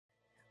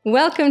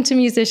Welcome to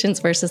Musicians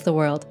versus the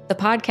World, the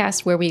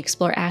podcast where we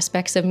explore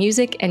aspects of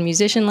music and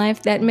musician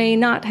life that may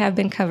not have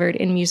been covered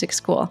in music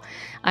school.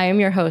 I am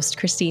your host,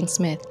 Christine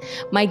Smith.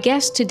 My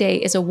guest today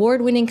is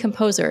award-winning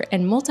composer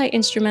and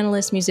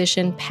multi-instrumentalist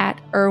musician Pat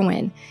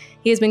Irwin.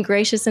 He has been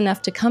gracious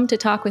enough to come to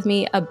talk with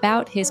me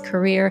about his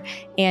career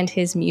and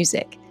his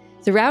music.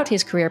 Throughout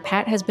his career,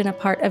 Pat has been a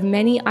part of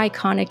many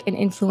iconic and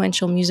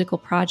influential musical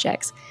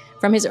projects.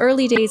 From his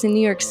early days in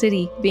New York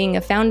City, being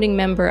a founding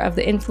member of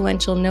the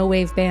influential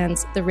no-wave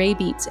bands The Ray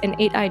Beats and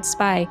Eight-Eyed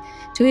Spy,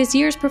 to his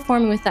years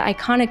performing with the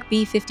iconic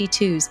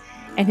B-52s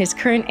and his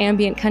current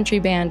ambient country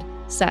band,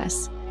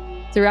 Sus.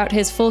 Throughout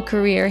his full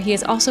career, he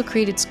has also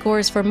created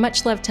scores for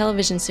much-loved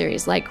television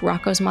series like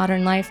Rocko's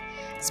Modern Life,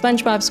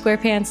 SpongeBob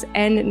SquarePants,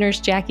 and Nurse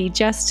Jackie,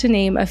 just to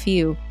name a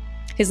few.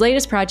 His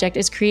latest project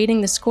is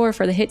creating the score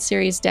for the hit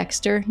series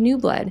Dexter, New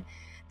Blood.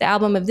 The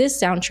album of this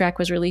soundtrack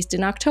was released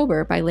in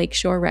October by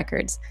Lakeshore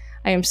Records.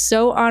 I am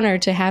so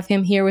honored to have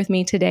him here with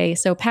me today.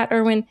 So Pat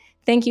Irwin,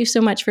 thank you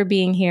so much for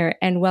being here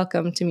and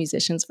welcome to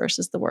Musicians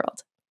versus the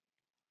World.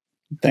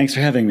 Thanks for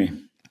having me.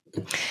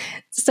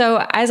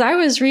 So as I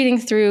was reading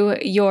through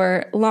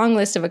your long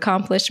list of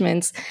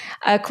accomplishments,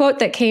 a quote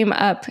that came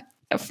up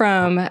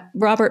from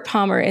Robert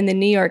Palmer in the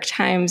New York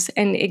Times,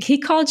 and he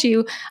called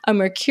you a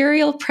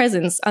mercurial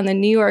presence on the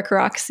New York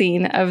rock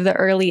scene of the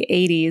early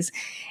 80s.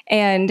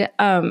 And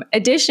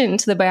addition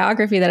to the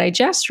biography that I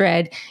just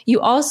read, you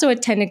also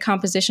attended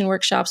composition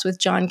workshops with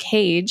John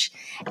Cage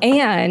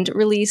and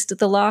released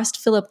the Lost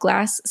Philip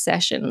Glass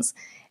sessions.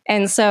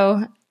 And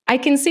so I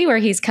can see where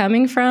he's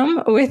coming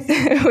from with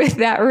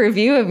that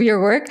review of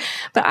your work.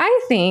 But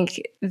I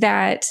think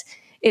that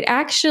it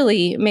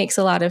actually makes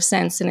a lot of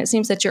sense. And it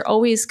seems that you're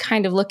always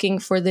kind of looking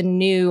for the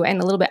new and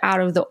a little bit out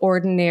of the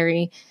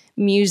ordinary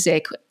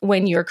music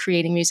when you're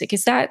creating music.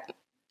 Is that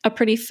a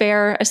pretty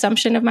fair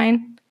assumption of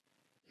mine?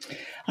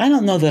 I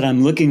don't know that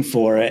I'm looking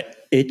for it.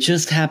 It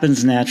just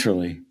happens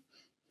naturally.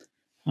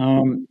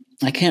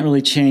 I can't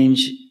really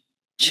change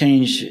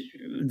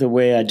the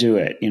way I do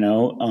it,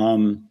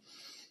 no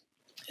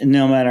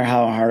matter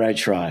how hard I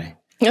try.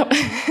 Yep.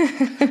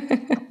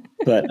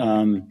 But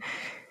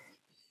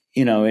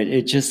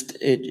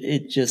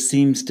it just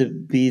seems to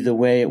be the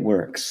way it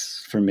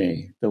works for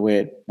me, the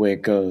way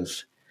it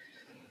goes.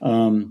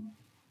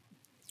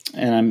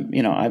 And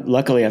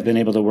luckily I've been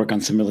able to work on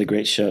some really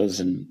great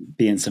shows and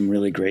be in some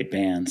really great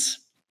bands.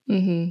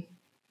 Mm-hmm.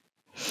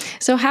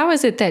 So how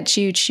is it that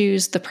you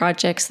choose the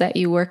projects that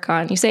you work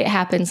on? You say it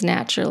happens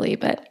naturally,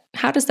 but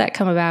how does that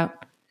come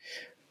about?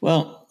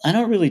 Well, I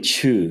don't really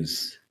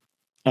choose.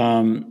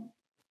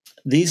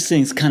 These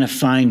things kind of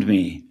find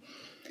me,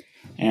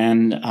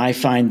 and I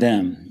find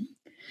them.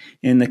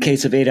 In the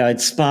case of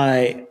Eight-Eyed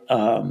Spy,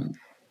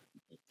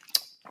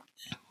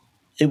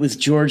 it was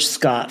George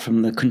Scott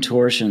from the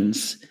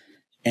Contortions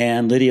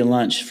and Lydia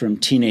Lunch from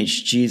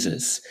Teenage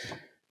Jesus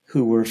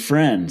who were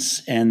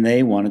friends, and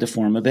they wanted to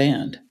form a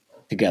band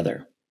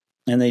together.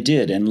 And they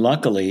did. And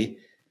luckily,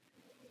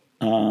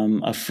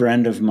 a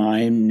friend of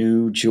mine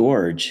knew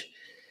George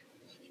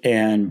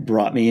and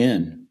brought me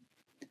in.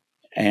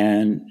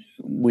 And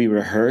we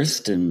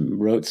rehearsed and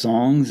wrote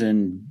songs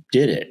and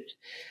did it.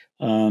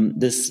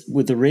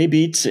 With the Ray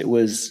Beats, it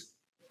was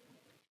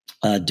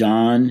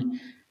Don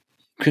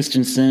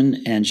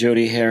Christensen and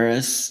Jody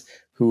Harris,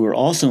 who were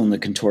also in the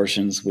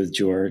Contortions with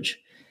George.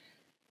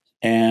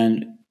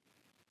 And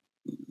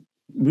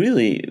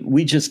really,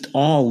 we just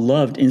all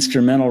loved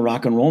instrumental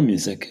rock and roll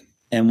music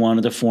and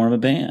wanted to form a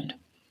band.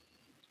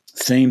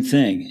 Same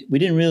thing. We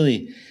didn't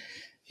really,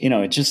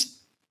 with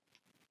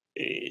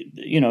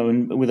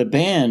a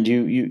band,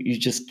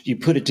 you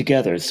put it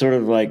together. It's sort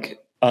of like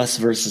us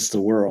versus the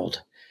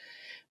world,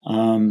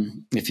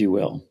 if you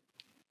will.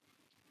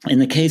 In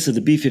the case of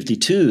the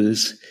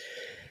B-52s,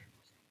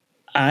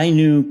 I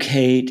knew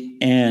Kate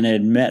and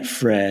had met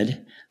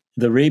Fred.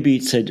 The Ray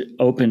Beats had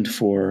opened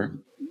for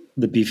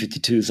the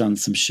B-52s on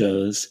some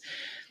shows.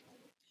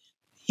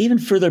 Even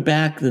further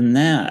back than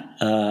that,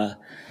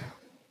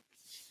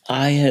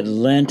 I had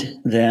lent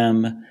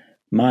them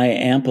my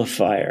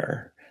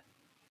amplifier.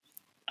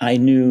 I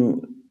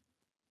knew,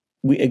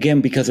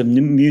 because of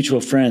mutual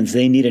friends,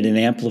 they needed an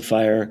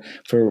amplifier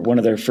for one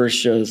of their first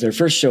shows, their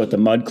first show at the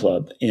Mud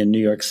Club in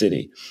New York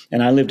City.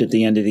 And I lived at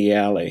the end of the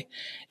alley.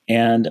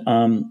 And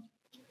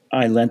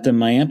I lent them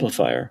my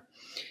amplifier.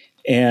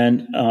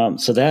 And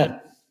so that,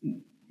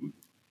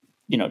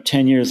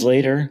 10 years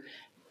later,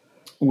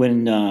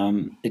 when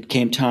it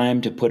came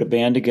time to put a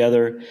band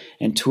together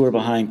and tour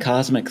behind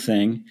Cosmic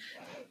Thing,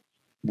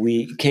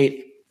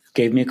 Kate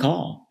gave me a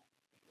call.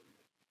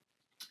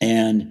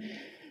 And,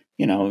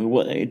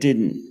 it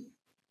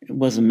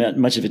wasn't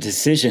much of a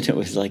decision. It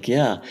was like,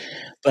 yeah.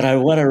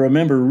 But what I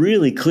remember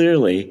really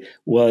clearly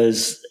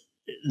was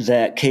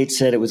that Kate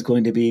said it was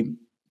going to be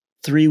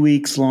 3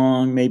 weeks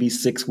long, maybe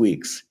 6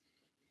 weeks.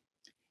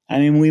 I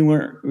mean, we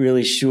weren't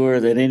really sure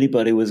that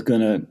anybody was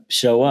going to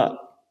show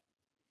up.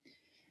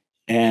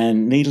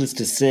 And needless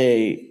to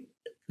say,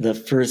 the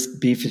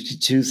first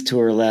B-52s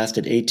tour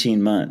lasted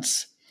 18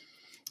 months.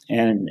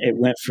 And it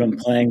went from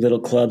playing little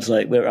clubs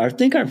like,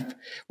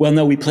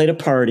 we played a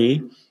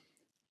party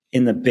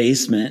in the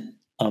basement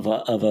of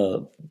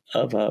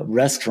a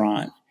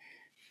restaurant.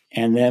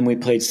 And then we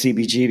played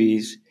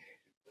CBGB's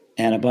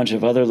and a bunch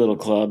of other little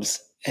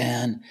clubs.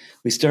 And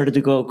we started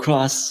to go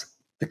across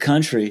the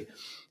country.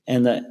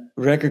 And the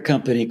record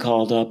company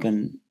called up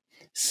and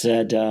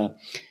said,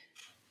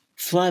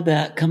 fly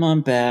back, come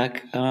on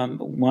back.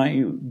 Why don't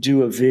you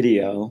do a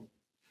video?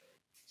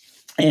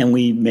 And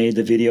we made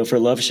the video for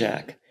Love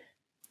Shack.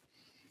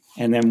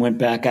 And then went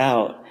back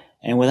out.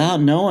 And without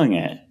knowing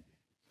it,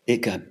 it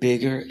got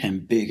bigger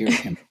and bigger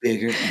and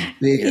bigger and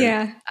bigger.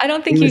 Yeah. I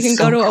don't think you can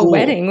go to a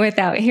wedding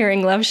without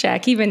hearing Love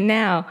Shack, even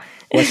now.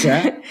 What's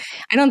that?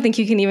 I don't think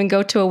you can even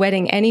go to a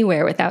wedding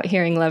anywhere without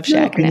hearing Love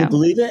Shack now. Can you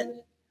believe it?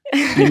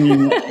 I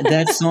mean,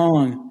 that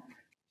song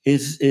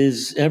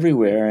is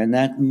everywhere. And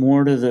that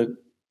more to the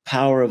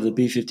power of the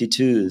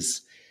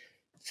B-52s,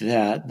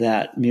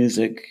 that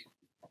music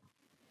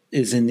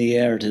is in the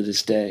air to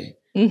this day.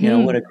 Mm-hmm. You know,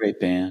 what a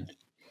great band.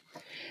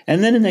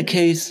 And then in the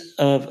case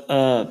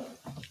of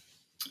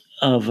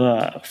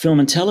film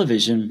and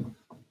television,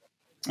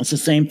 it's the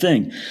same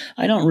thing.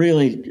 I don't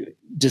really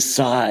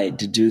decide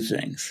to do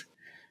things.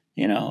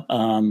 You know,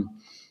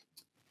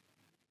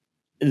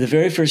 the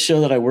very first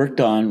show that I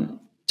worked on,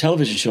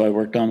 television show I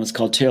worked on, was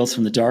called Tales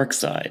from the Dark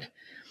Side.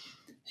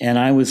 And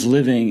I was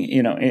living,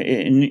 you know,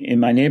 in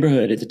my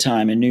neighborhood at the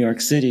time in New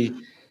York City,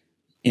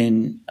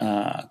 in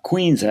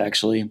Queens,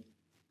 actually.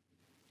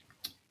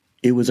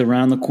 It was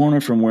around the corner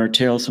from where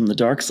Tales from the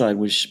Dark Side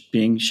was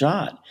being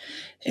shot.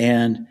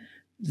 And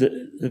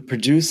the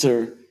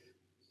producer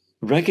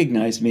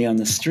recognized me on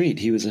the street.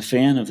 He was a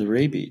fan of the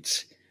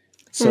Raybeats.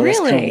 So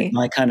really? That's kind of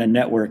my kind of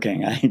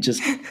networking. I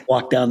just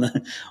walked down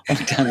the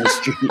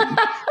street.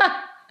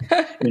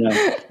 You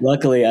know,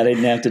 luckily I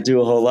didn't have to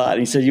do a whole lot.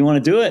 And he said, "You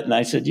want to do it?" And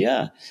I said,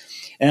 "Yeah."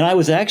 And I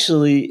was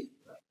actually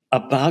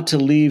about to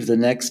leave the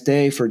next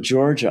day for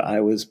Georgia. I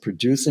was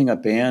producing a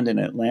band in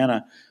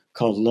Atlanta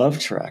called Love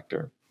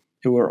Tractor,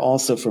 who were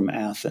also from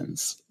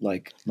Athens,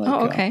 like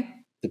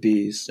the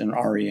Bees and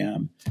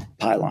REM,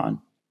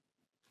 Pylon.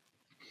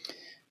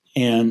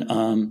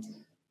 And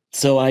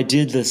so I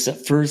did this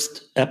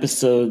first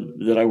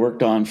episode that I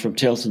worked on from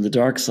Tales from the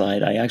Dark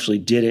Side. I actually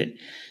did it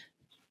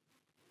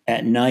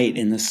at night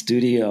in the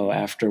studio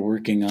after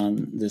working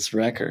on this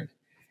record.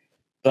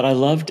 But I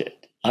loved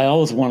it. I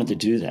always wanted to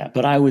do that.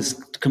 But I was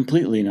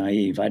completely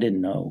naive. I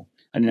didn't know.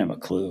 I didn't have a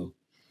clue.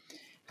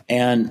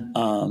 And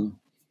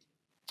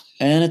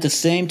at the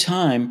same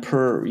time,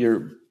 per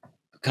your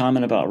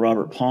comment about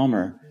Robert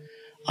Palmer,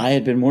 I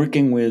had been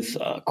working with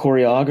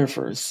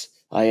choreographers.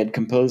 I had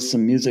composed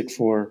some music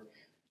for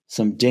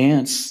some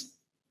dance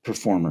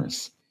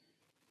performers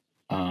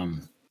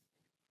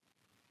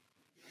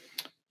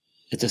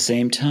at the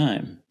same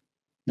time,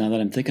 now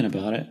that I'm thinking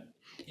about it.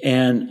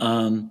 And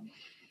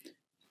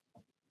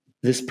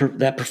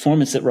that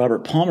performance that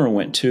Robert Palmer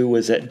went to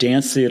was at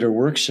Dance Theater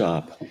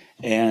Workshop.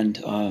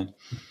 And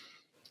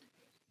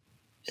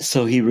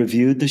so he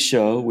reviewed the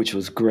show, which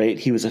was great.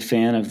 He was a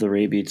fan of the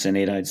Raybeats and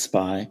Eight-Eyed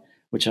Spy,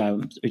 which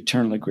I'm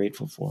eternally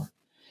grateful for.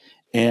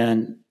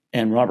 And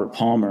Robert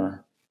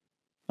Palmer,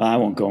 I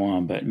won't go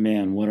on, but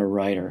man, what a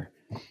writer.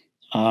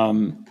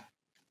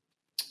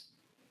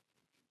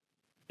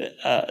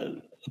 A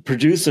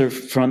producer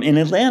in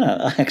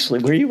Atlanta, actually,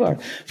 where you are,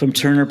 from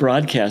Turner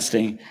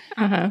Broadcasting,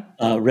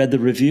 read the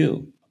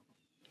review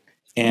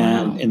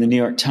and in the New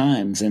York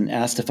Times and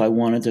asked if I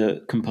wanted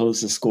to compose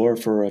the score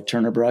for a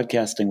Turner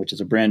Broadcasting, which is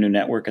a brand new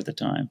network at the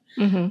time,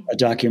 a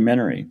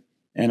documentary.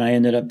 And I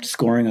ended up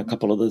scoring a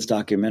couple of those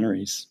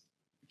documentaries.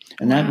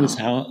 And that was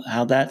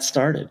how that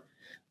started.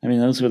 I mean,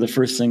 those were the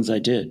first things I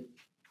did.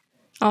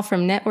 All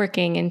from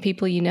networking and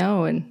people you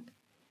know.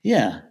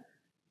 Yeah.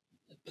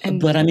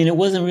 But I mean, it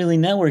wasn't really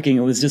networking.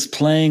 It was just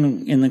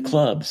playing in the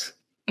clubs.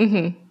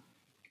 Mm-hmm.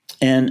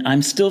 And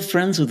I'm still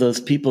friends with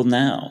those people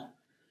now.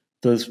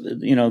 Those,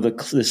 you know,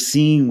 the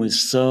scene was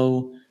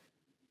so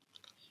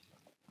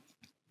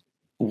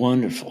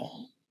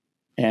wonderful.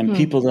 And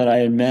people that I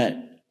had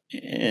met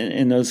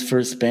in those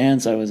first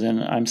bands I was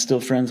in, I'm still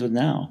friends with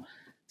now.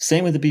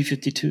 Same with the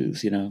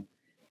B-52s, you know.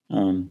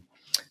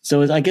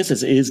 So I guess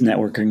it is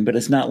networking, but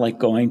it's not like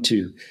going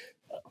to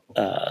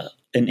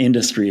an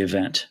industry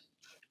event.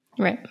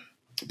 Right.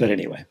 But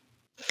anyway.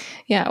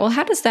 Yeah. Well,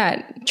 how does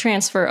that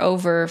transfer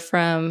over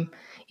from,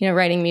 you know,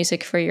 writing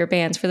music for your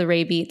bands, for the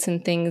Raybeats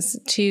and things,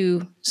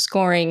 to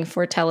scoring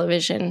for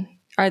television?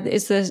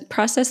 Is the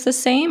process the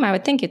same? I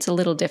would think it's a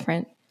little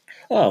different.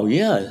 Oh,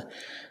 yeah.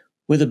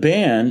 With a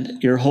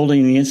band, you're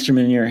holding the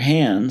instrument in your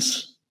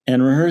hands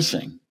and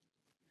rehearsing.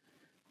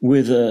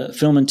 With a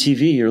film and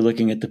TV, you're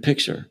looking at the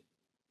picture.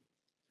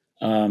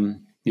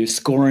 You're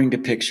scoring the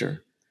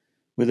picture.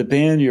 With a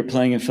band, you're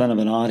playing in front of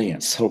an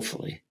audience,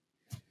 hopefully.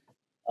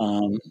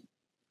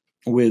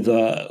 With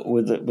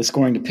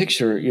scoring the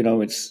picture, you know,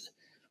 it's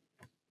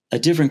a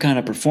different kind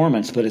of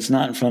performance, but it's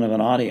not in front of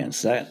an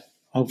audience. That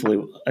hopefully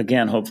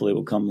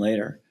will come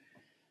later.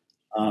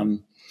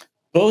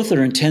 Both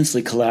are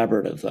intensely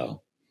collaborative,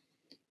 though.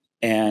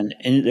 and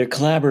they're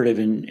collaborative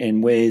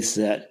in ways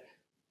that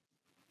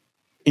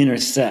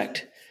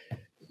intersect.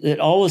 It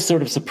always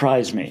sort of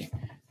surprised me.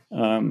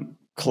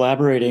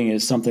 Collaborating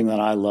is something that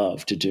I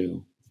love to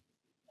do.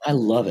 I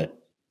love it,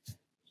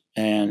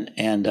 and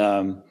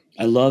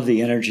I love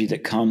the energy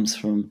that comes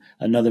from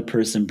another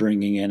person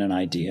bringing in an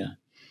idea.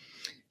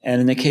 And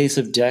in the case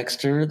of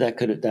Dexter, that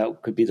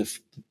could be the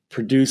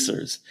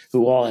producers,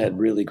 who all had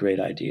really great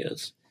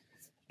ideas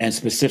and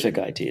specific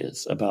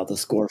ideas about the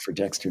score for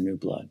Dexter New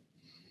Blood.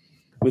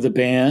 With a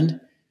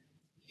band,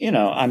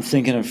 I'm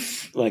thinking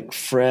of like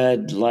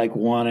Fred, like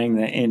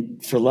wanting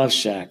for Love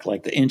Shack,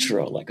 like the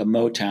intro, like a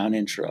Motown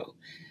intro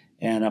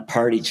and a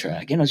party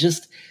track,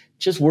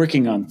 just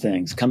working on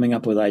things, coming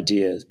up with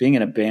ideas. Being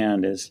in a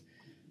band is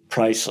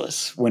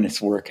priceless when it's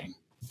working.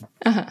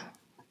 Uh-huh.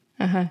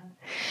 Uh-huh.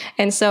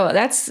 And so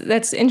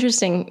that's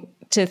interesting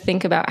to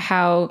think about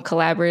how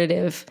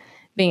collaborative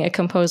being a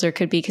composer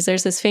could be, because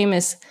there's this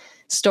famous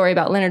story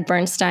about Leonard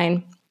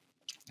Bernstein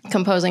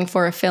composing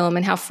for a film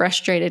and how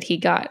frustrated he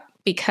got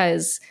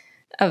because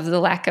of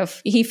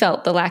he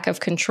felt the lack of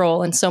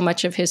control, and so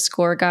much of his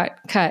score got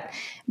cut.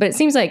 But it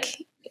seems like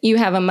you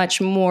have a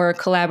much more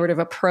collaborative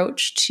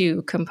approach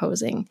to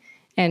composing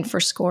and for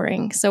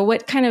scoring. So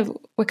what kind of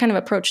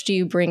approach do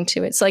you bring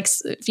to it? It's like,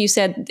 if you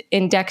said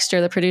in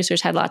Dexter, the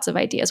producers had lots of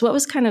ideas. What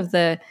was kind of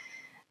the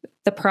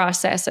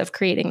process of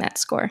creating that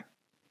score?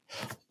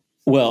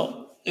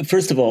 Well,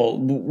 first of all,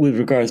 with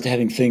regards to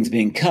having things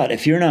being cut,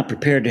 if you're not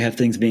prepared to have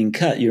things being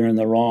cut, you're in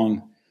the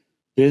wrong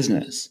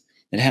business.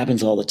 It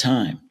happens all the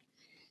time.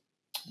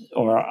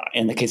 Or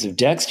in the case of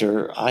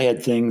Dexter, I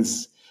had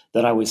things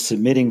that I was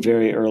submitting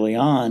very early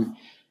on,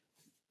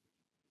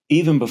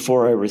 even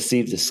before I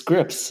received the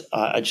scripts,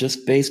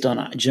 just based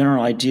on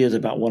general ideas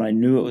about what I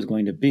knew it was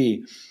going to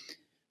be.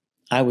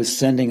 I was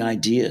sending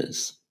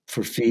ideas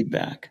for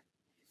feedback.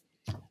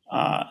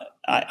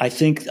 I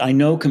think I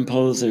know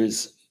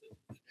composers.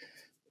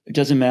 It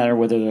doesn't matter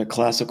whether they're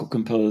classical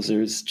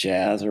composers,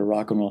 jazz or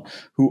rock and roll,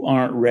 who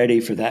aren't ready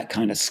for that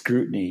kind of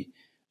scrutiny.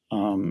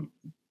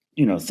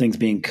 Things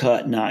being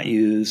cut, not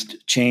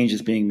used,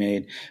 changes being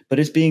made, but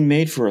it's being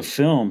made for a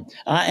film.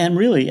 And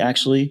really,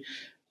 actually,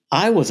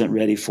 I wasn't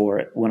ready for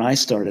it when I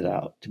started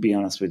out, to be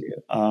honest with you.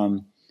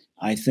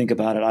 I think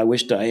about it. I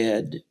wished I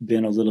had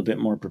been a little bit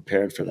more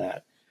prepared for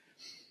that.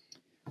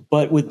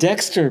 But with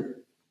Dexter,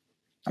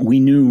 we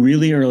knew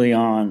really early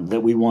on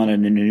that we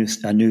wanted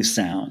a new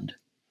sound.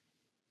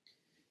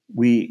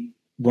 We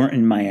weren't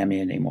in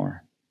Miami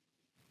anymore.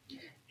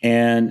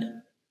 And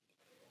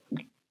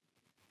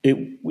it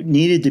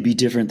needed to be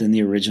different than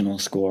the original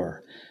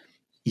score.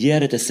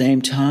 Yet at the same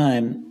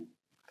time,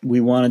 we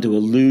wanted to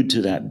allude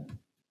to that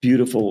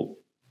beautiful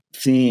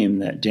theme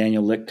that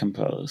Daniel Lick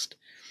composed.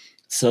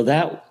 So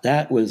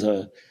that was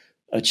a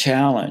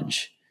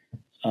challenge.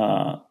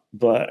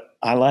 But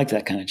I like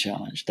that kind of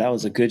challenge. That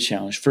was a good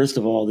challenge. First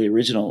of all, the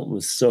original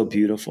was so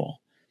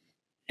beautiful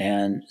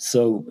and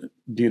so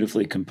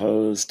beautifully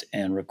composed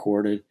and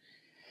recorded.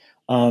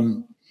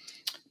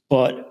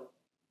 But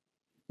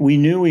we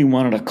knew we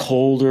wanted a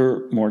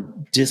colder, more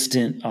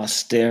distant,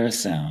 austere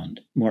sound.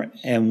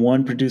 And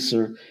one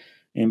producer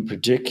in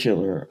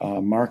particular,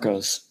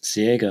 Marcos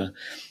Siega,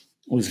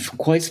 was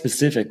quite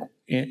specific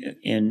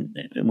in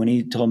when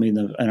he told me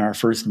in our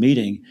first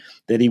meeting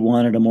that he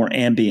wanted a more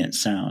ambient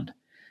sound.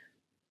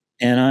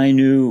 And I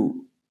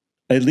knew,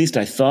 at least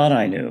I thought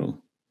I knew.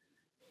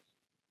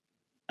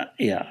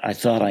 Yeah, I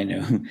thought I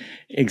knew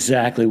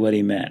exactly what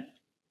he meant,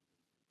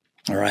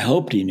 or I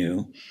hoped he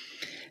knew.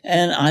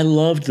 And I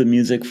loved the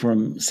music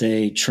from,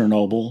 say,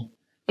 Chernobyl,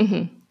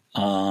 Trent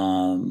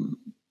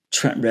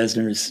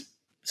Reznor's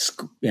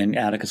and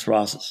Atticus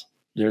Ross's,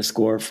 their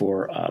score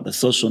for The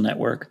Social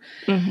Network.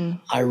 Mm-hmm.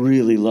 I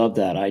really loved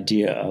that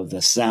idea of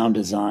the sound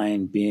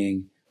design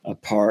being a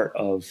part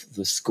of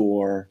the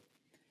score.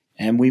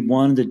 And we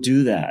wanted to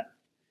do that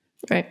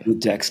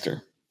with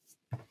Dexter.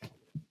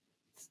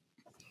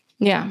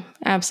 Yeah,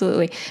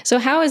 absolutely. So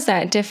how is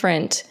that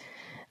different?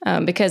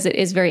 Because it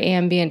is very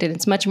ambient and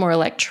it's much more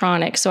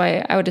electronic. So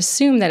I would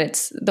assume that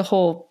it's the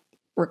whole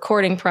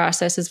recording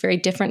process is very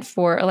different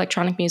for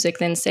electronic music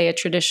than, say, a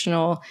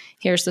traditional,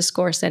 here's the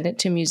score, send it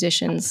to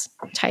musicians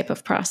type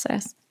of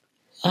process.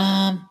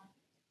 There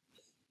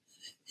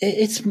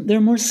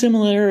are more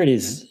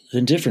similarities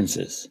than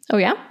differences. Oh,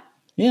 yeah?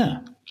 Yeah.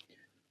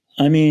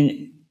 I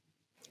mean,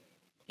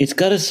 it's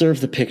got to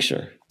serve the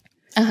picture.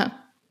 Uh-huh.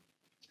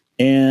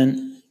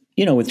 And,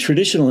 with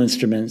traditional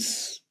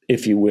instruments,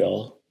 if you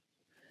will,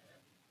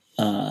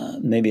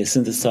 maybe a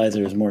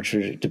synthesizer is more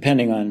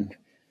depending on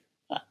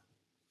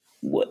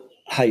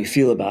how you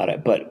feel about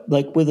it. But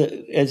like with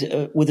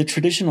a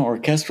traditional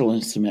orchestral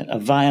instrument, a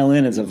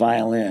violin is a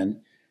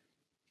violin.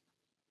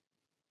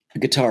 A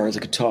guitar is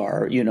a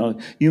guitar.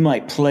 You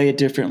might play it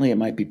differently. It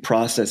might be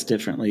processed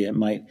differently. It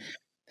might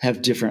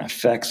have different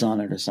effects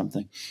on it or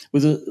something.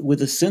 With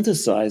a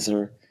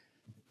synthesizer,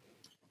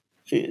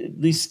 at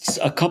least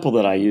a couple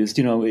that I used,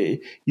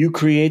 you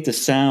create the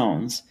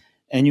sounds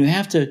and you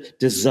have to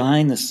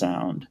design the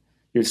sound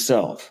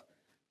yourself.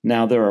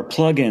 Now, there are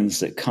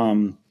plugins that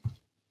come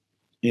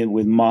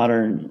with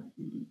modern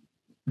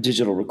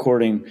digital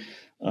recording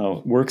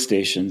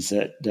workstations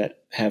that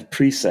have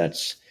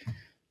presets.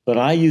 But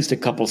I used a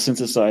couple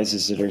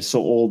synthesizers that are so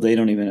old they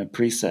don't even have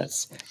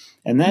presets.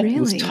 And that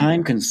was Really?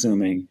 time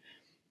consuming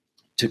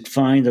to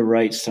find the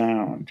right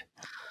sound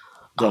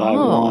that I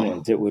Oh.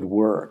 wanted that would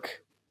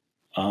work.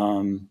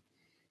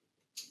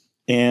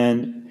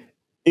 And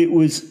it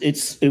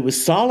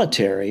was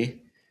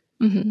solitary,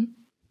 Mm-hmm.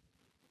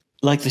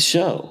 like the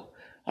show.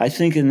 I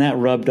think, and that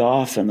rubbed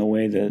off on the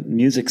way the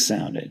music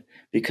sounded,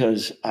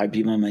 because I'd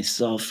be by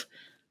myself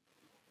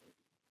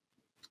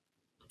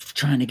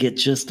trying to get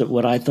just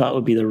what I thought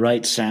would be the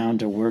right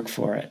sound to work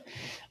for it.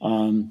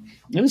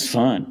 It was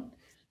fun,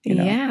 you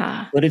know.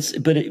 Yeah. But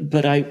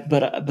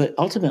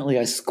ultimately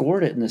I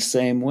scored it in the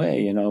same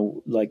way, you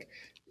know, like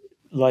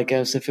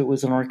as if it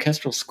was an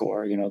orchestral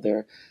score. You know,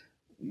 the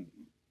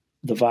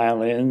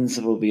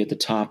violins will be at the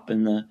top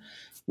and the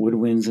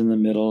woodwinds in the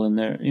middle, and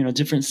they're, you know,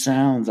 different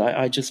sounds.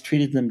 I just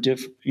treated them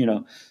you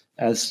know,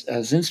 as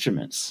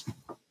instruments.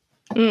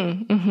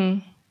 Mm-hmm.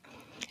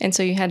 And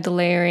so you had the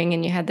layering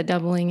and you had the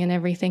doubling and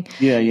everything.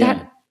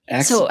 Yeah.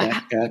 So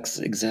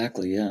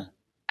Exactly. Yeah.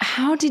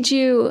 how did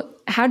you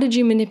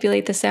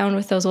manipulate the sound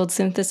with those old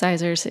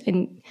synthesizers?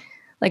 And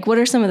like, what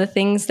are some of the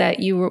things that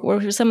what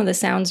were some of the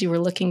sounds you were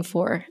looking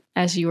for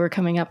as you were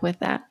coming up with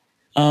that?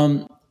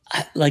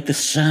 Like the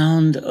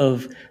sound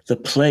of the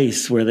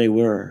place where they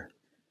were,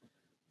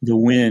 the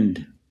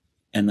wind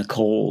and the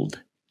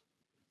cold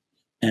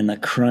and the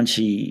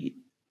crunchiness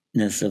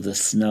of the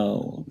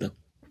snow,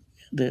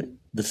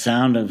 the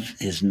sound of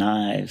his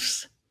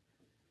knives.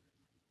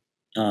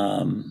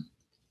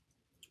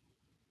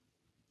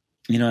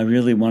 You know, I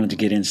really wanted to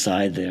get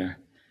inside there.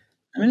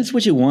 I mean, it's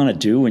what you want to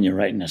do when you're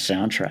writing a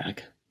soundtrack.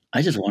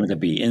 I just wanted to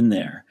be in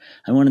there.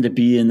 I wanted to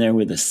be in there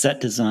with the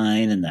set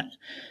design and the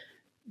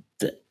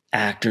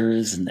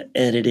actors and the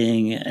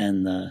editing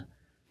and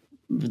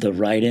the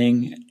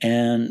writing,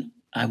 and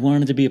I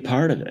wanted to be a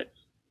part of it.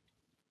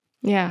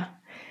 Yeah.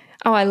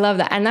 Oh, I love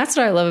that. And that's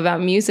what I love about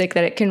music,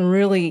 that it can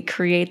really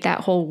create that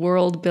whole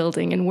world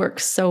building and work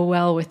so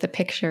well with the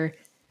picture.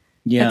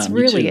 Yeah, That's me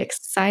really too.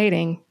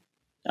 exciting.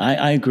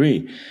 I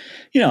agree.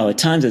 You know, at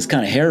times it's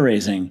kind of hair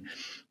raising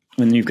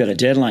when you've got a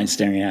deadline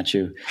staring at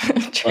you.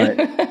 But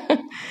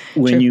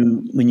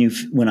when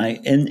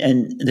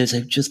there's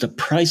just a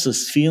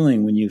priceless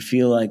feeling when you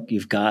feel like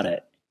you've got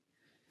it.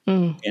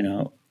 You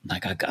know,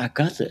 like I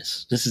got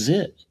this. This is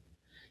it.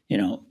 You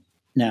know,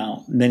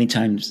 now many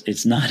times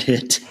it's not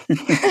it.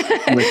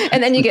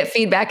 And then you get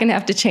feedback and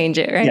have to change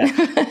it, right?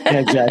 Yeah,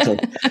 exactly.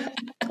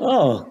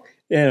 Oh,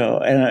 you know,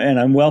 and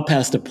I'm well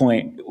past the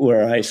point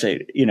where I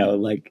say, you know,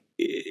 like,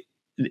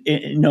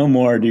 no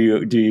more do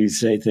you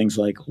say things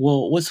like,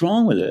 well, what's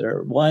wrong with it,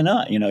 or why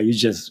not? You know, you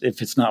just,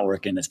 if it's not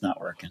working, it's not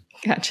working.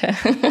 Gotcha.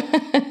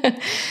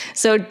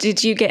 So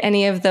did you get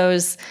any of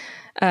those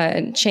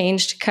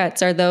changed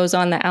cuts? Are those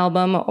on the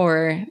album,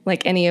 or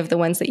like any of the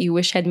ones that you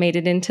wish had made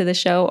it into the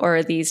show, or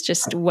are these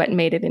just what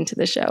made it into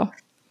the show?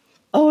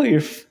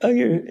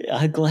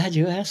 I'm glad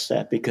you asked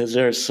that, because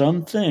there are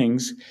some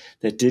things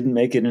that didn't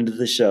make it into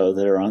the show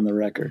that are on the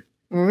record.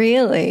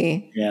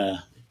 Really? Yeah.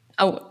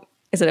 Oh,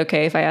 is it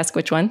okay if I ask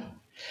which one?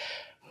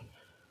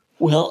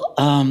 Well,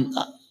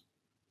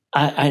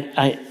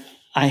 I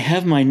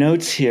have my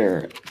notes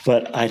here,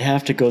 but I'd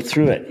have to go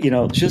through it. You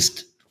know,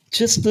 just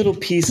little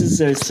pieces.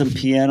 There's some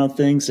piano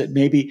things that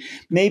maybe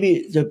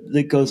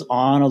that goes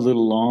on a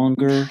little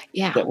longer,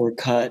 Yeah. that were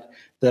cut,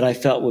 that I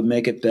felt would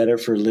make it better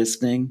for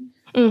listening,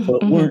 but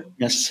Mm-hmm. weren't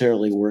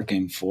necessarily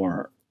working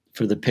for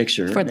the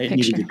picture. For the It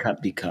picture. needed to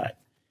be cut.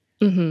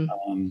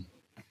 Mm-hmm.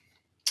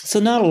 So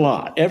not a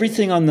lot.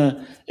 Everything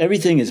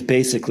is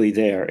basically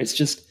there. It's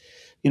just,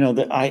 you know,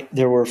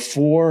 there were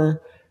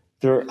four.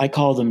 I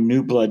call them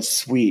New Blood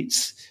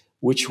suites,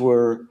 which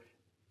were,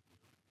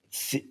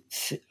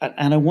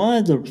 and I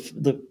wanted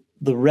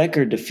the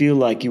record to feel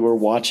like you were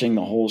watching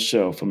the whole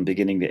show from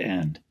beginning to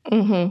end,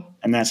 and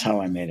that's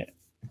how I made it.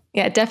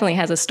 Yeah, it definitely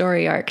has a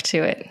story arc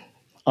to it.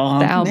 Oh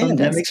The album man,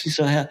 that does. makes me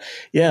so happy.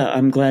 Yeah,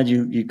 I'm glad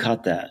you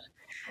caught that.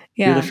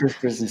 You're the Yeah. first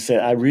person to say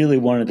I really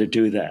wanted to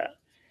do that.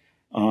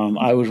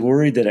 I was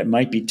worried that it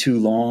might be too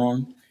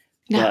long,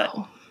 but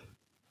No.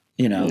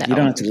 you know, No. you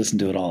don't have to listen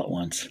to it all at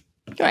once.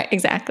 Right,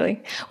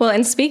 exactly. Well,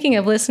 and speaking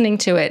of listening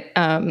to it,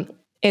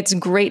 it's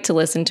great to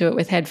listen to it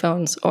with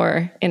headphones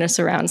or in a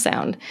surround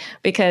sound,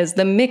 because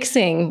the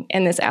mixing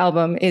in this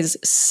album is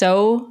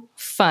so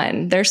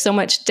fun. There's so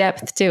much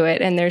depth to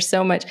it, and there's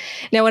so much.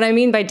 Now, what I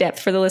mean by depth,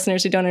 for the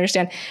listeners who don't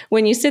understand,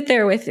 when you sit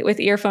there with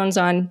earphones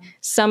on,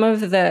 some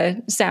of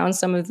the sounds,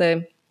 some of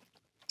the,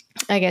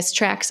 I guess,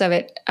 tracks of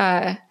it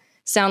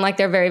sound like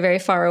they're very, very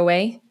far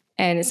away.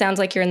 And it sounds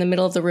like you're in the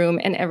middle of the room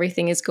and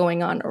everything is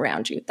going on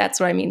around you. That's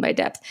what I mean by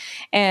depth.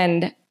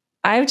 And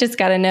I've just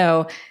got to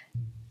know,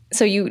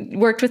 so you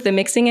worked with the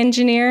mixing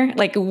engineer.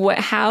 Like,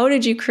 how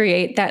did you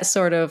create that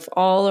sort of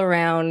all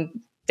around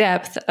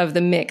depth of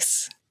the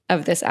mix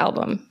of this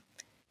album?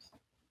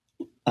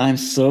 I'm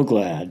so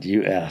glad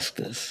you asked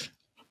this,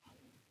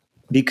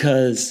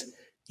 because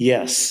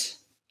yes,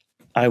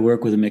 I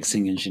work with a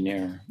mixing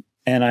engineer,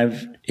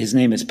 and his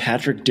name is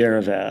Patrick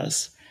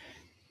Deravaz,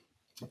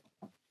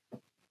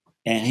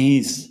 and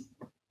he's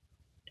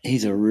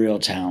a real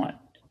talent.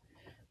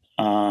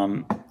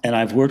 And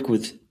I've worked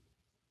with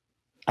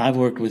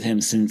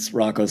him since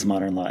Rocco's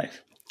Modern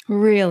Life.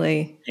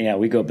 Really? Yeah,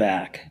 we go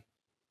back.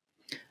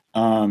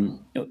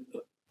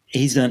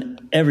 He's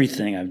done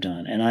everything I've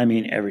done, and I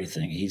mean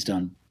everything. He's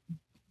done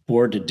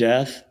Bored to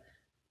Death,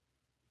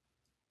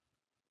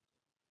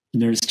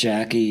 Nurse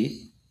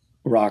Jackie,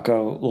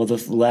 Rocco. Well,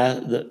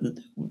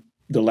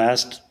 the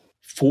last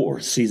 4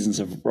 seasons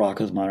of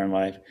Rocco's Modern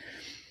Life.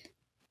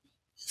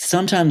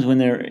 Sometimes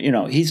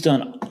when he's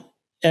done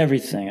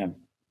everything,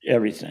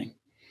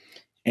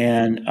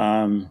 and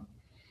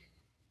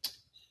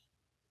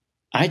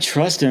I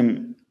trust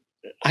him.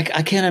 I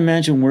can't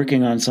imagine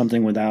working on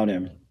something without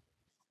him.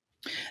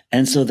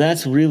 And so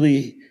that's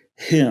really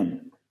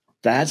him.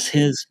 That's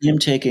him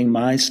taking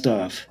my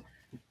stuff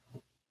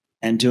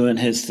and doing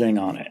his thing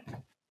on it.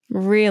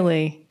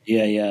 Really?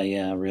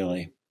 Yeah,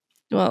 really.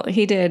 Well,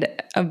 he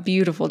did a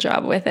beautiful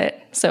job with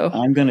it. So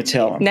I'm going to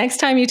tell him. Next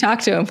time you talk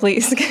to him,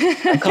 please.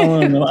 I'm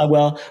calling him.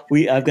 Well,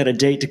 I've got a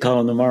date to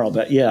call him tomorrow,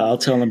 but yeah, I'll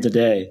tell him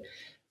today.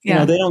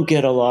 Yeah. They don't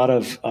get a lot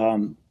of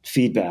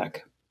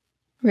feedback.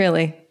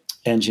 Really?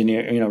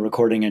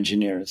 Recording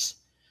engineers.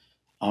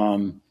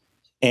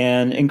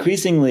 And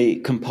increasingly,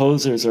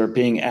 composers are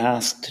being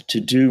asked to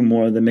do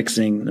more of the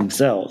mixing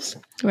themselves.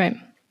 Right.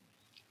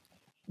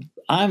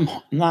 I'm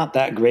not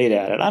that great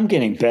at it. I'm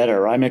getting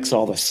better. I mix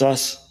all the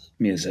sus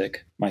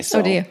music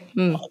myself. Oh, do you?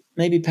 Mm.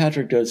 Maybe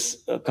Patrick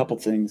does a couple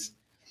things,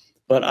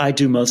 but I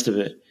do most of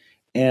it.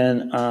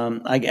 And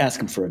I ask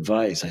him for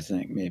advice, I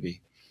think,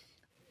 maybe.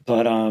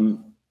 But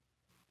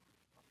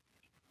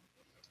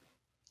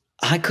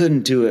I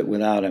couldn't do it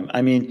without him.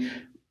 I mean,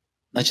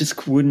 I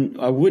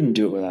wouldn't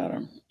do it without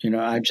him.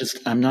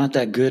 I'm not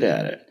that good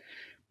at it.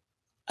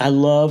 I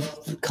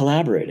love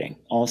collaborating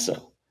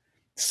also.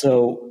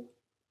 So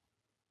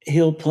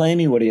he'll play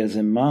me what he has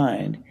in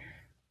mind.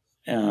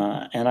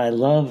 And I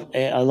love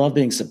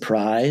being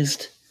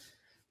surprised.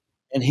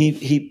 And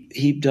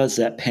he does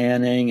that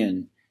panning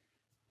and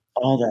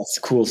all that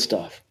cool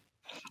stuff.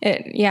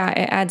 It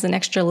adds an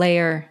extra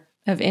layer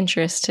of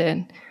interest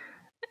to,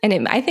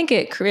 and I think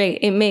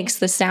it makes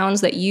the sounds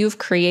that you've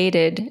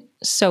created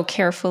so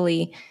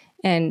carefully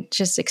and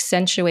just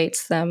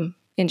accentuates them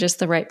in just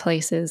the right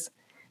places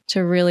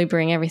to really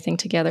bring everything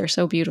together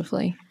so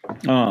beautifully.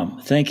 Oh,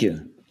 thank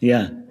you.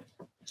 Yeah.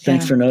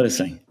 Thanks for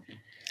noticing.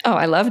 Oh,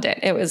 I loved it.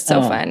 It was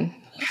so fun.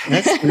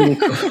 That's really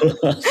cool.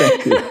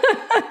 Thank you.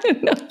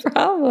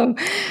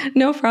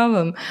 No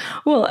problem.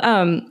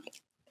 Well,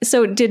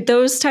 so did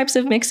those types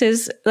of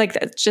mixes,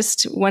 like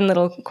just one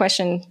little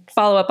question,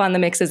 follow up on the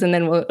mixes, and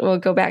then we'll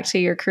go back to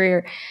your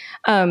career.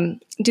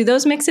 Do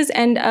those mixes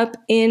end up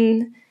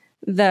in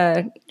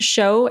the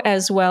show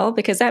as well?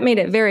 Because that made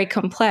it very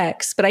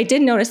complex, but I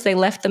did notice they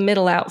left the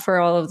middle out for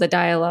all of the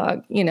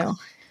dialogue,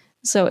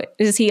 So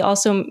does he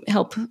also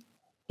help,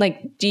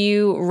 do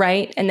you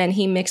write and then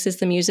he mixes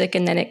the music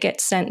and then it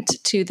gets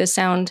sent to the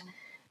sound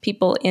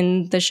people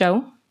in the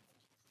show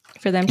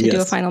for them to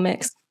do a final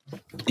mix?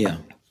 Yeah.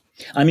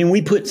 I mean,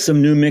 we put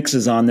some new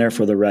mixes on there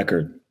for the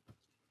record,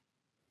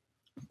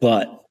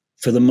 but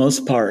for the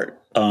most part,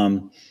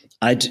 to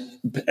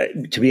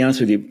be honest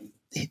with you,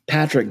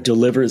 Patrick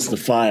delivers the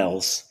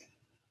files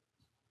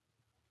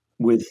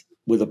with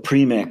a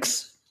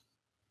premix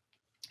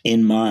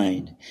in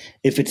mind.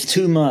 If it's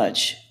too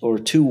much or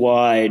too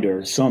wide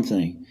or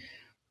something,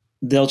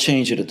 they'll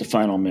change it at the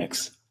final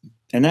mix.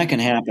 And that can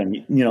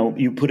happen.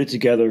 You put it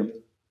together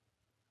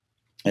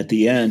at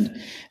the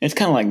end. It's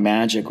kind of like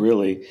magic,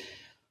 really,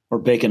 or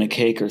baking a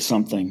cake or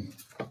something,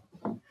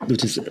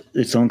 which is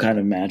its own kind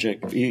of magic.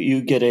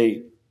 You get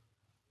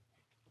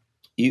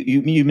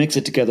you mix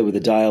it together with the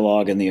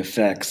dialogue and the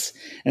effects,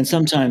 and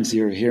sometimes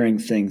you're hearing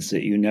things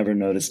that you never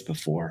noticed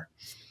before.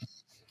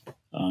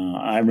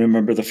 I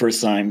remember the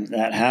first time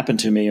that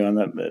happened to me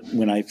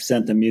when I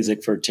sent the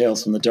music for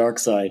Tales from the Dark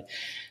Side,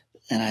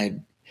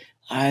 and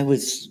I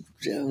was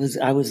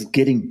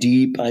getting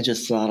deep. I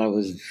just thought I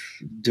was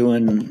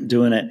doing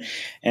it,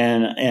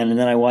 and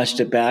then I watched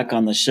it back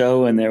on the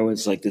show, and there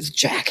was like this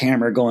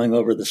jackhammer going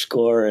over the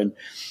score, and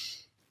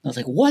I was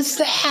like, "What's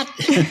that?"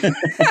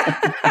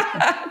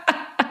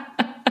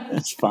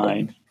 That's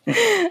fine.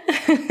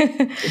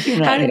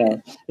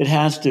 It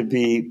has to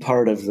be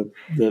part of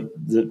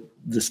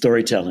the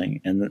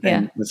storytelling and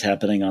what's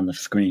happening on the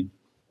screen.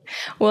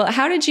 Well,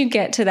 how did you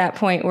get to that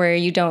point where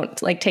you don't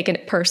take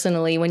it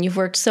personally when you've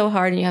worked so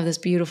hard and you have this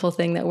beautiful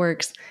thing that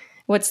works?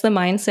 What's the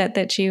mindset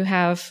that you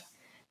have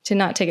to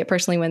not take it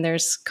personally when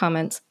there's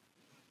comments?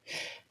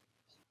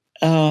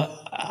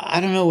 I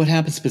don't know what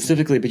happened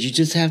specifically, but you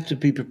just have to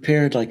be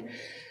prepared. Like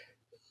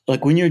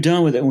when you're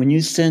done with it, when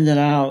you send it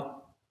out,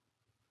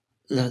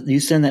 you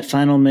send that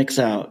final mix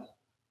out,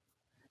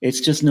 it's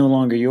just no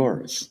longer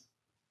yours.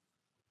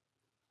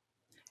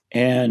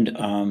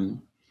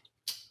 And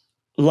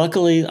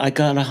luckily, I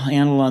got a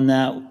handle on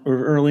that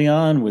early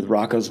on with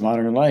Rocco's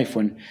Modern Life,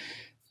 when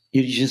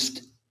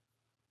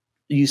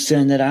you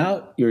send it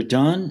out, you're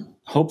done,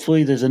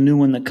 Hopefully there's a new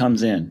one that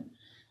comes in,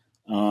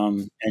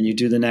 and you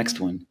do the next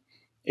one.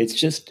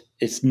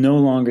 It's no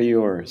longer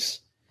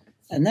yours.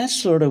 And that's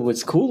sort of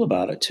what's cool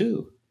about it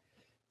too.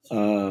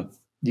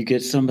 You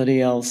get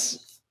somebody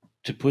else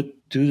to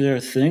do their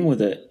thing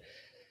with it.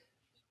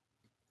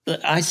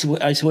 I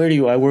swear to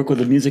you, I work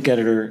with a music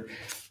editor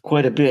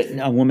quite a bit,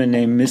 a woman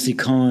named Missy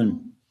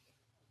Cohen.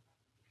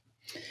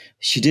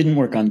 She didn't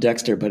work on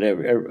Dexter, but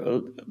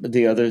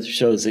the other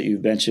shows that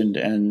you've mentioned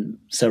and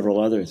several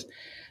others.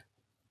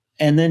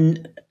 And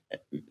then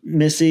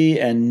Missy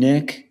and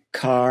Nick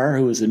Carr,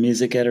 who was the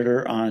music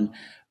editor on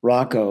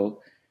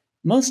Rocco,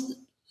 most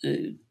of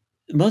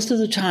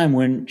the time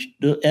when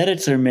the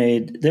edits are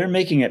made, they're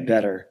making it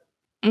better.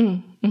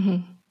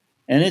 Mm-hmm.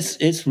 And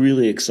it's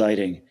really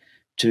exciting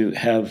to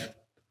have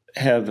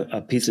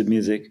a piece of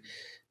music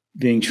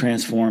being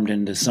transformed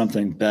into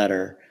something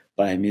better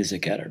by a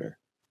music editor.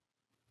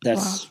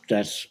 That's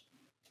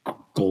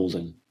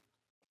golden.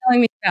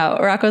 Telling me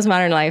about Rocco's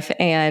Modern Life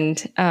and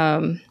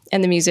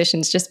the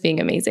musicians just being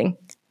amazing.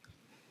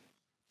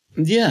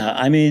 Yeah,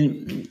 I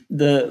mean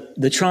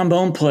the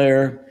trombone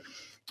player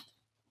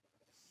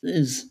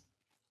is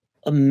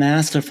a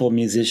masterful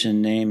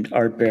musician named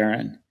Art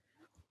Barron,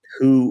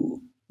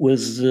 who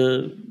was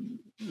the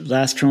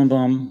last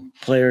living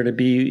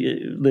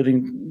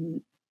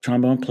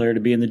trombone player to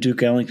be in the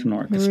Duke Ellington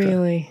Orchestra.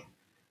 Really?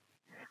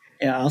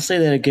 Yeah, I'll say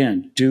that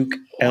again. Duke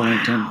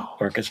Ellington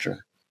Orchestra.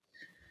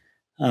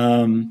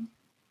 Kevin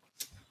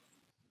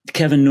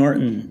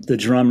Norton, the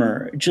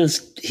drummer,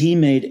 he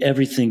made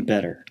everything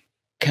better.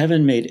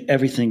 Kevin made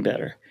everything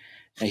better.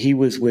 He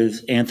was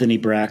with Anthony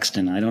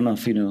Braxton. I don't know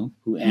if you know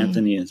who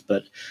Anthony is,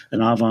 but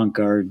an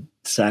avant-garde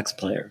sax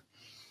player.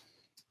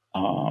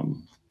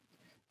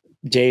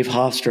 Dave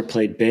Hofstra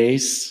played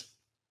bass,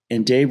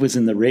 and Dave was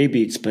in the Ray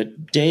Beats,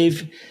 but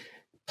Dave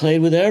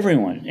played with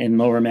everyone in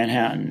Lower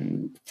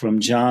Manhattan, from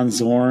John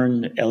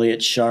Zorn,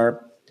 Elliott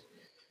Sharp,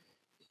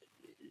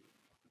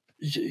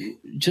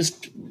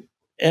 just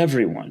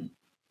everyone.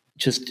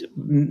 Just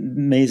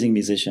amazing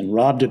musician.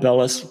 Rob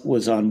DeBellis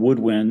was on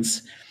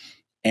woodwinds,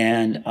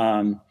 and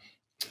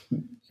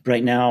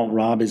right now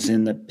Rob is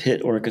in the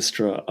pit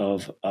orchestra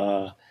of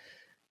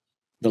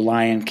The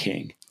Lion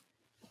King.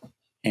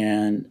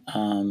 And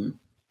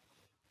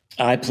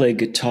I played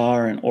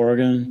guitar and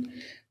organ.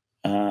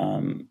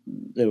 Kevin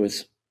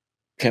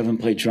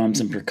played drums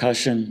and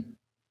percussion.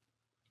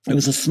 It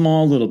was a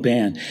small little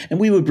band, and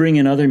we would bring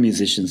in other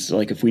musicians.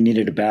 Like if we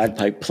needed a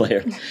bagpipe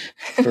player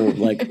for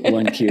like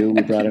one cue,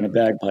 we brought in a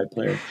bagpipe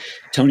player.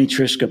 Tony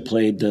Trischka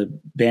played the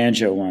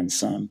banjo on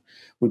some.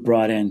 We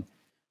brought in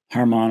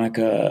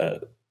harmonica,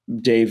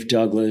 Dave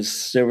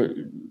Douglas. They were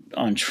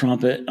on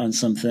trumpet on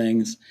some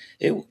things.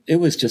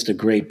 It was just a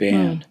great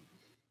band.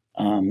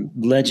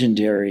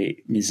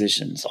 Legendary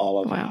musicians,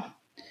 all of them. Wow.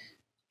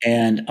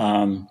 And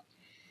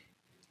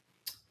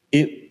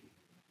it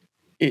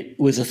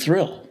was a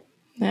thrill.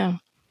 Yeah.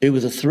 It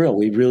was a thrill.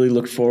 We really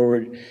looked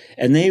forward,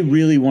 and they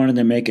really wanted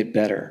to make it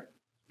better.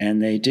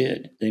 And they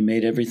did. They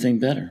made everything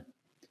better.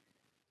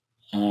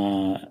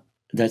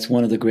 That's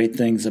one of the great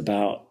things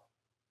about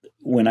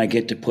when I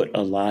get to put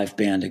a live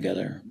band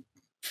together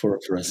for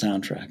a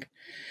soundtrack.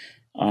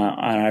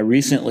 And I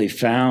recently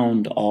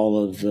found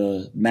all of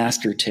the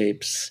master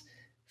tapes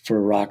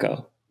for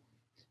Rocco.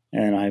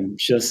 And I'm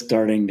just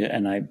starting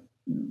to,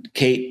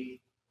 Kate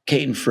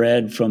and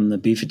Fred from the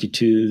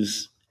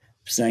B-52s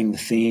sang the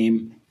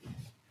theme,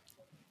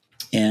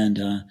 and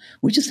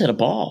we just had a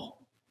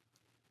ball.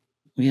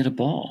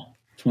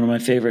 It's one of my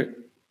favorite. It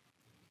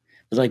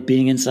was like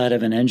being inside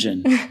of an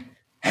engine.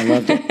 I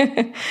loved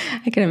it.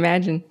 I can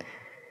imagine.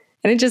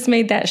 And it just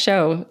made that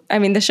show. I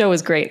mean, the show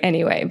was great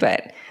anyway,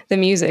 but the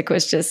music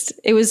was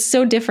it was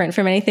so different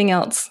from anything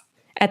else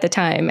at the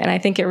time. And I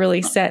think it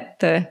really set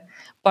the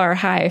bar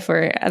high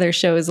for other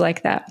shows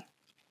like that.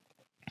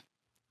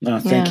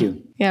 Thank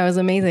you. Yeah, it was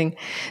amazing.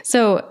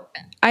 So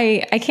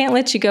I can't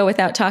let you go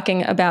without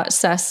talking about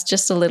Sus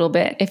just a little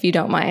bit, if you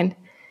don't mind.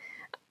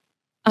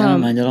 I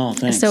don't mind at all.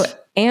 Thanks. So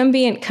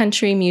ambient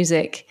country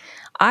music.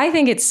 I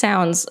think it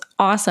sounds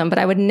awesome, but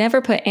I would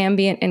never put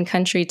ambient and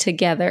country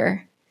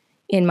together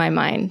in my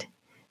mind.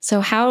 So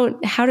how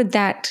did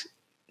that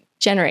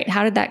generate?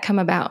 How did that come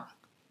about?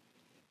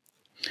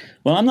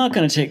 Well, I'm not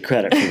going to take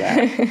credit for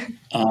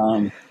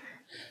that.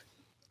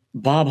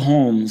 Bob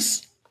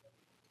Holmes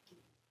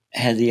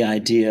had the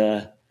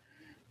idea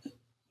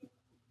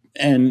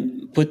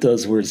and put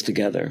those words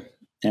together,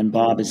 and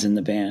Bob is in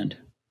the band.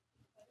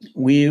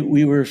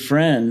 We were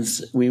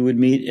friends. We would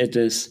meet at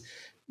this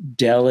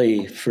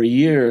deli for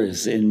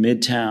years in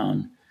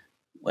Midtown.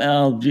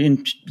 Well,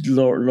 in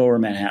lower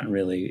Manhattan,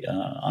 really,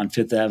 on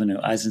Fifth Avenue,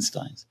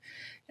 Eisenstein's.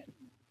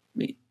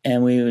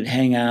 And we would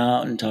hang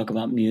out and talk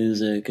about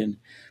music and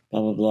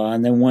blah, blah, blah.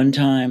 And then one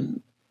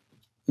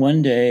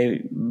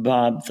day,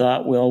 Bob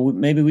thought, well,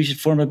 maybe we should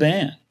form a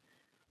band.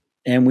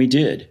 And we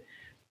did.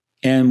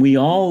 And we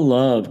all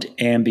loved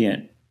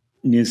ambient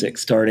music,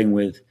 starting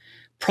with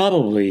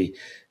probably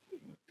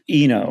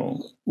Eno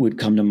would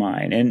come to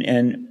mind.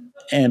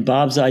 And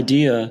Bob's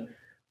idea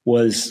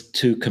was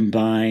to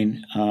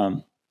combine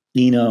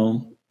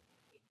Eno.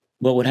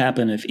 What would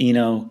happen if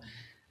Eno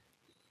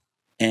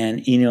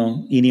and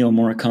Ennio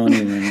Morricone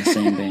were in the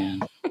same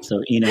band?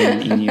 So Eno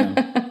and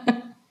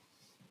Ennio.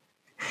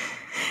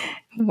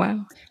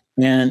 Wow.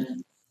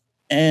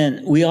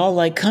 And we all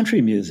like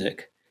country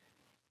music.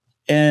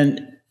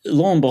 And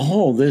lo and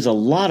behold, there's a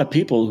lot of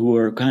people who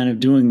are kind of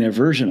doing their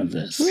version of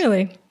this.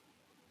 Really?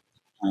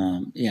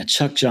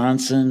 Chuck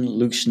Johnson,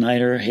 Luke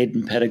Schneider,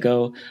 Hayden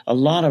Pettigo, a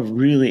lot of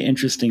really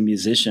interesting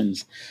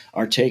musicians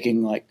are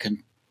taking like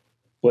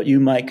what you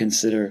might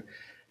consider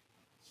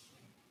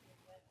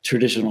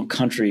traditional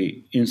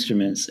country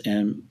instruments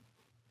and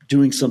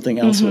doing something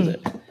else with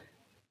it.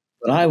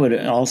 But I would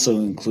also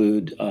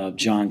include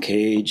John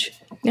Cage,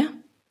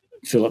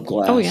 Philip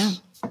Glass. Oh, yeah.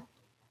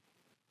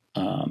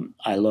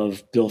 I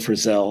love Bill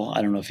Frisell.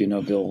 I don't know if you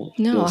know Bill.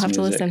 No, Bill's I'll have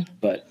music, to listen.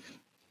 But,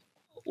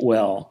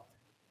 well,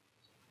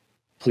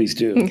 please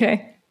do.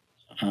 Okay.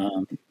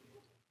 Bill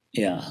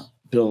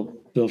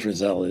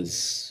Frisell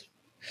is,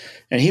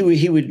 and he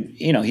would,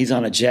 he's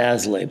on a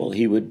jazz label.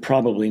 He would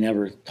probably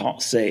never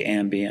say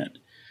ambient,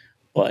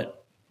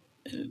 but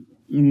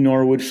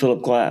nor would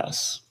Philip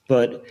Glass.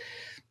 But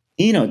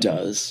Eno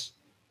does,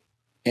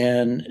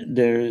 and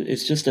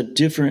it's just a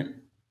different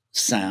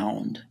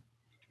sound.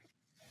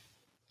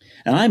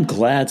 And I'm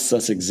glad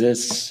Sus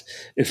exists,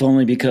 if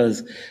only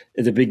because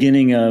at the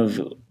beginning of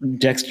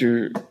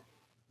Dexter,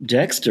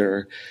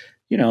 I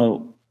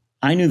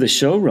knew the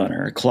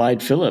showrunner,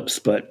 Clyde Phillips,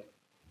 but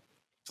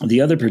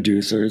the other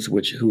producers,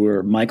 who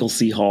were Michael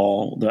C.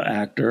 Hall, the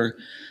actor,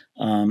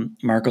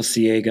 Marco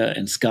Siega,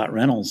 and Scott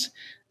Reynolds,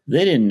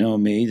 they didn't know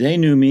me. They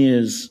knew me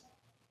as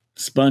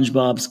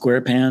SpongeBob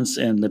SquarePants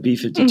and the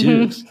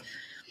B-52s.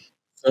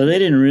 So they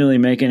didn't really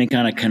make any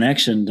kind of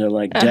connection to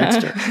like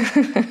Dexter.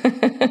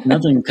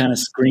 Nothing kind of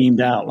screamed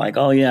out like,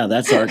 oh yeah,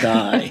 that's our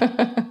guy.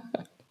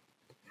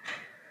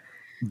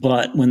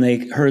 But when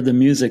they heard the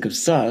music of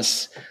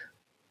Sus,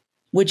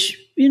 which,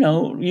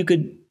 you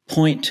could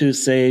point to,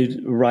 say,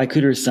 Ry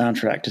Cooder's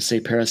soundtrack to, say,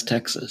 Paris,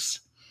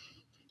 Texas,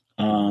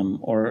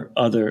 or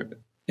other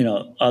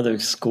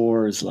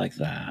scores like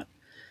that.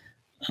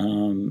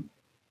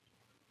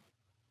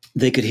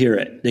 They could hear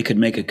it. They could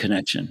make a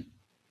connection.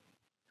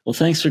 Well,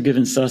 thanks for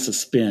giving Sus a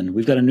spin.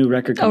 We've got a new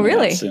record coming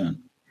out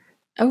soon.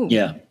 Oh,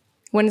 yeah.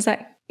 When is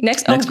that?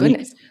 Next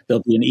week,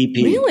 there'll be an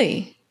EP.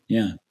 Really?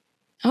 Yeah.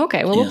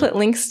 Okay. Well, we'll put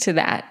links to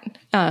that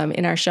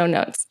in our show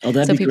notes, so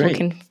people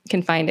great.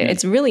 can find it. Yeah.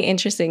 It's really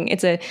interesting.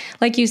 It's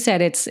like you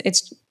said, it's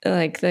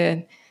like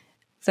the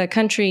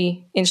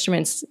country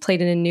instruments played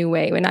in a new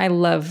way, and I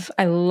love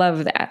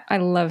that. I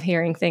love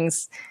hearing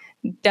things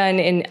done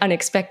in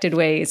unexpected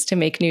ways to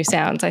make new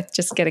sounds. I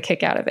just get a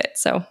kick out of it.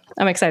 So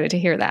I'm excited to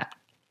hear that.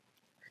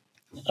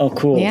 Oh,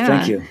 cool. Yeah,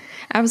 thank you.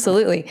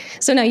 Absolutely.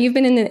 So now you've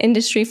been in the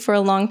industry for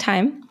a long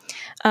time.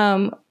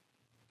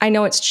 I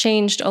know it's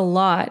changed a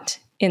lot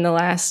in the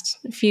last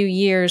few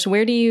years.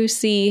 Where do you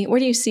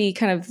see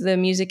kind of the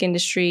music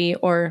industry,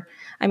 or,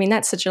 I mean,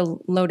 that's such a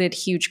loaded,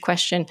 huge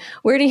question.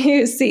 Where do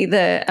you see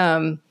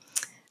the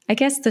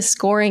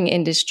scoring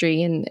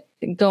industry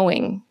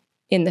going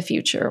in the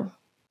future?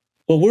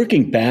 Well,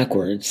 working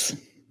backwards,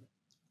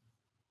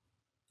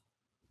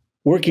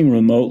 working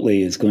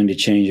remotely is going to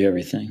change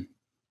everything.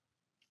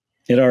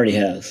 It already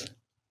has.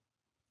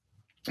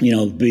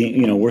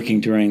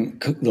 Working during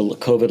the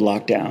COVID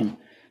lockdown,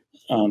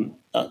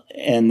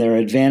 and there are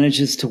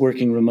advantages to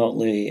working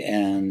remotely,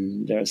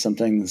 and there are some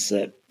things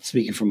that,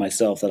 speaking for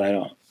myself, that I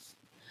don't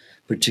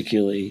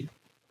particularly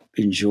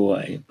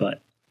enjoy.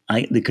 But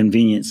the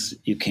convenience,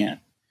 you can't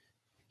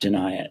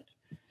deny it.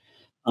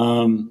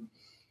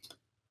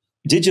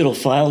 Digital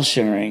file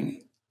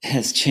sharing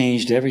has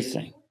changed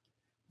everything.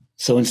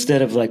 So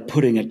instead of like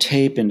putting a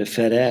tape into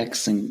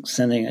FedEx and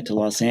sending it to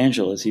Los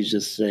Angeles, you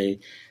just say,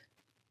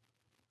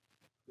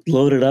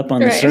 load it up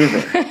on the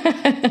server.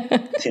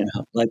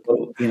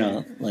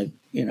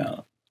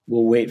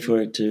 We'll wait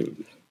for it to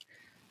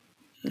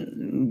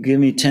give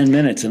me 10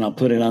 minutes and I'll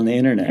put it on the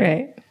internet.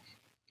 Right.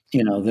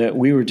 That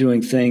we were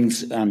doing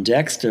things on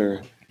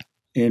Dexter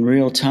in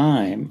real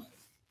time,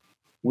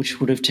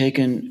 which would have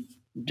taken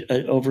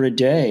over a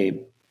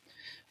day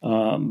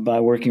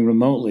by working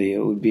remotely.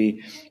 It would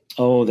be,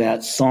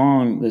 that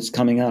song that's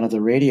coming out of the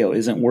radio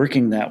isn't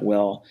working that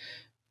well.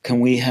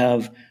 Can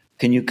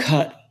you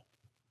cut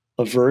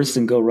a verse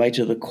and go right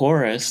to the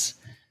chorus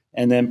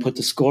and then put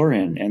the score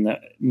in? And the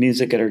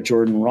music editor,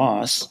 Jordan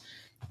Ross,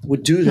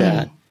 would do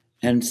that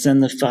and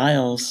send the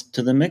files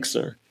to the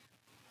mixer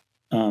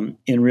in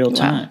real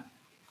time. Wow.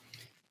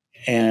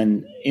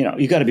 And,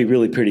 you got to be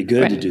really pretty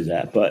good to do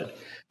that. But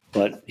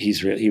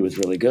he was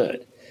really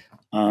good.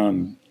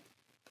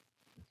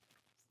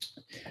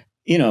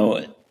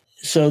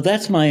 So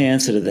that's my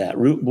answer to that.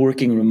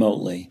 Working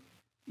remotely,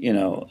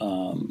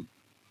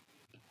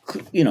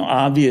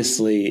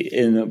 obviously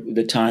in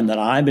the time that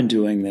I've been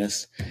doing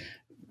this,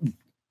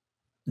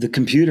 the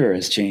computer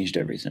has changed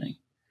everything.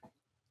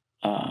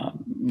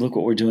 Look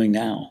what we're doing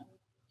now.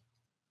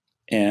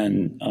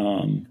 And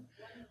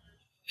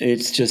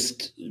it's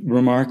just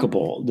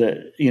remarkable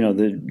that,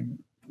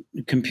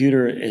 the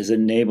computer has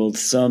enabled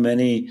so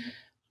many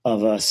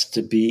of us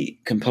to be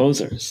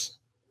composers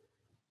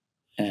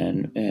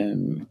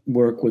and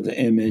work with the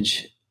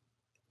image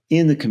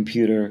in the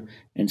computer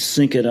and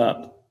sync it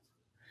up.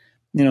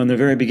 In the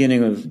very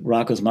beginning of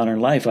Rocco's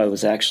Modern Life, I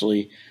was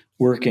actually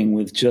working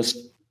with just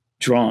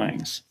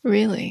drawings.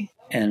 Really?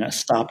 And a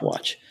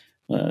stopwatch,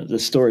 the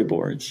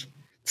storyboards.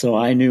 So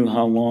I knew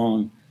how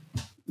long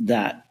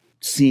that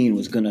scene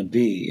was going to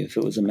be, if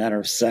it was a matter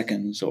of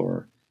seconds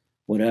or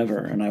whatever,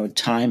 and I would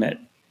time it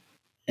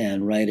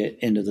and write it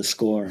into the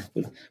score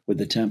with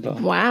the tempo.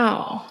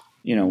 Wow.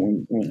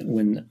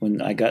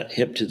 When I got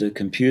hip to the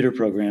computer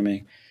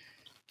programming,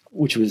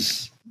 which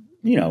was,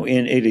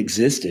 it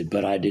existed,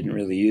 but I didn't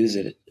really use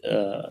it.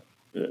 The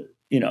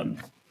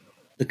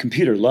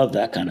computer loved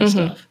that kind of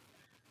stuff.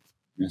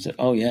 And I said,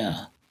 oh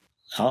yeah,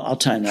 I'll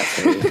time that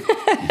for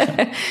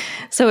you.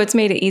 So it's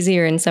made it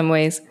easier in some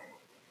ways.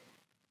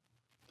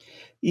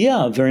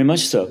 Yeah, very much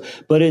so.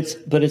 But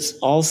it's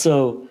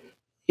also,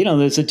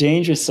 there's a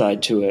dangerous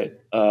side to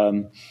it,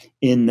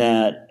 in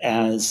that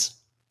as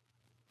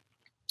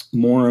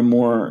more and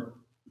more,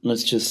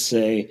 let's just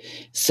say,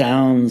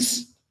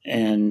 sounds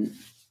and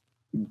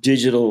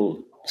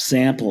digital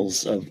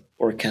samples of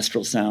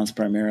orchestral sounds,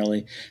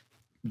 primarily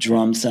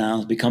drum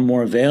sounds, become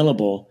more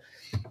available,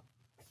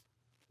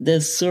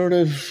 there's sort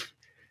of,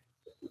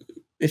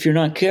 if you're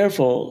not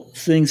careful,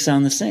 things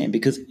sound the same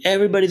because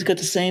everybody's got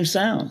the same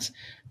sounds.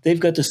 They've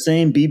got the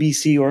same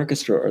BBC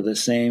orchestra or the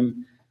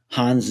same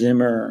Hans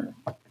Zimmer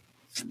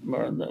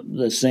or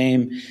the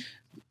same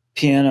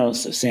piano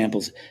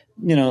samples.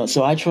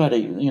 So I try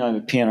to, I have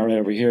a piano right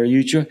over here.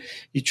 You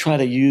try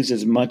to use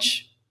as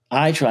much.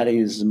 I try to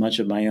use as much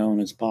of my own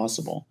as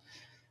possible.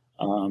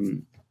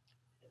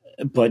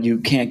 But you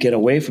can't get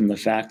away from the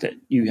fact that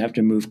you have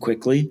to move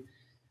quickly,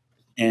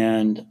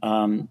 and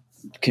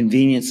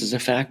convenience is a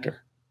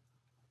factor.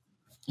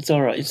 It's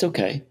all right. It's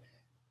okay.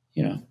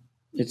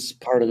 It's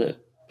part of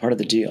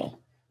the deal.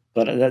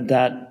 But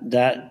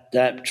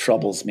that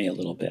troubles me a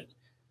little bit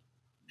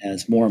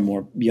as more and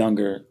more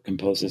younger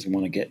composers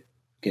want to get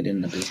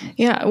in the business.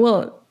 Yeah.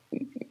 Well,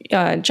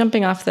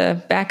 jumping off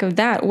the back of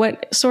that,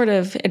 what sort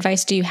of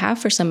advice do you have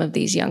for some of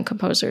these young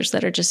composers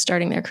that are just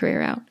starting their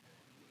career out?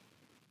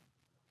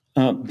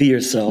 Be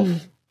yourself.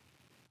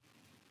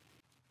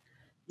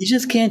 You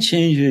just can't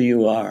change who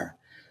you are.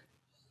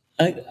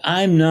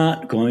 I'm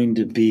not going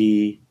to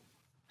be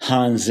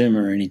Hans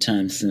Zimmer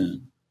anytime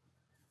soon.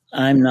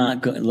 I'm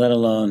not going, let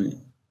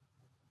alone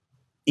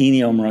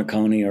Ennio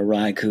Morricone or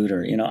Ry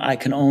Cooder. I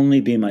can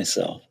only be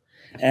myself.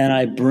 And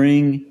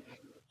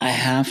I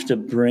have to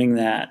bring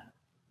that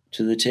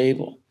to the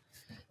table.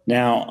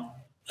 Now,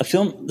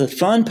 the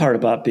fun part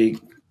about being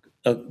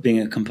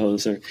a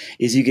composer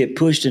is you get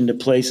pushed into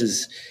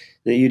places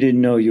that you didn't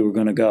know you were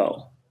going to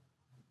go.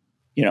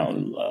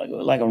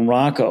 Like on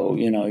Rocco,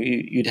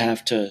 you'd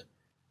have to,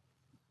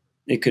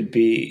 it could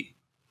be,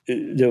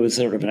 there was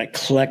sort of an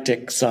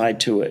eclectic side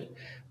to it,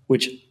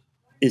 which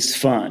is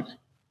fun.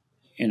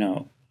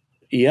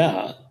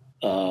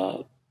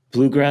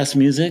 Bluegrass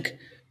music,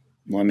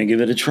 let me give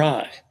it a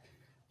try.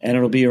 And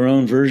it'll be your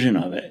own version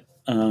of it,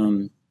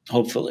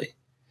 hopefully.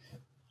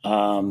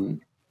 But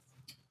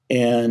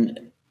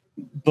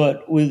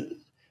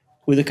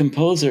with a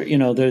composer,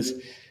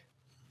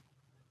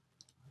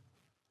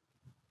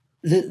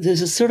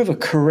 there's a sort of a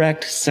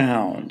correct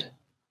sound.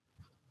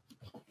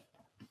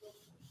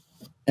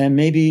 And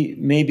maybe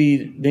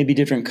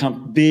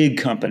different big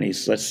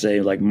companies, let's say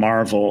like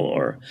Marvel,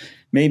 or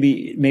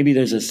maybe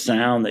there's a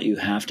sound that you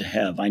have to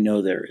have. I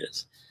know there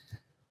is.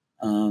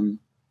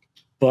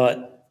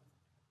 But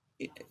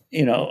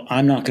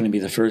I'm not going to be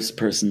the first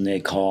person they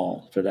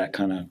call for that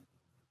kind of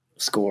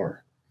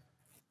score.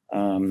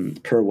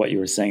 Per what you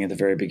were saying at the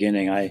very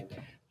beginning, I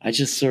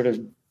just sort of,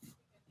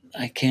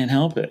 I can't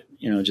help it.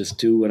 Just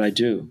do what I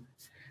do.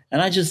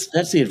 And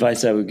that's the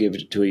advice I would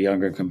give to a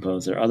younger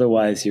composer.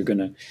 Otherwise, you're going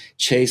to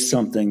chase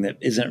something that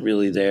isn't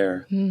really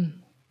there.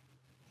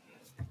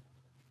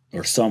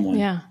 Or someone.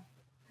 Yeah,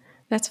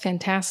 that's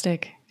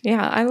fantastic.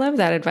 Yeah, I love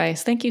that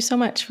advice. Thank you so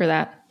much for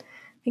that.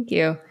 Thank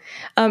you.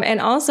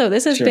 And also,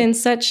 this has been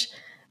such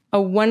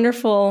a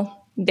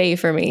wonderful day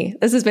for me.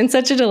 This has been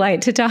such a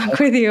delight to talk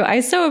with you. I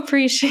so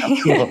appreciate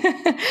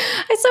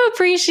I so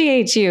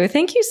appreciate you.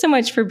 Thank you so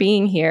much for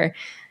being here.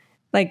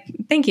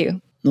 Thank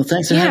you. Well,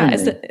 thanks for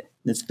having me.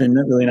 It's been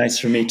really nice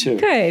for me too.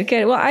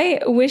 Good. Well, I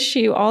wish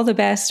you all the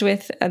best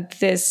with with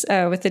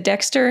the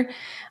Dexter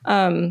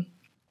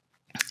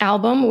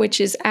album, which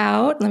is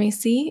out. Let me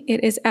see.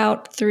 It is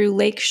out through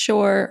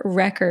Lakeshore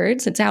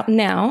Records. It's out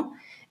now.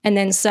 And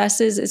then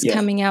Sus's is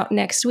coming out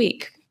next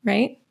week,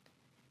 right?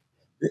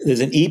 There's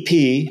an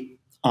EP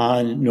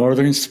on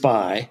Northern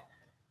Spy,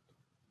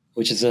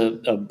 which is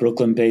a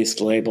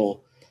Brooklyn-based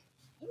label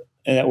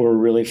that we're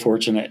really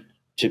fortunate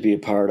to be a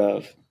part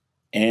of.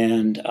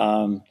 And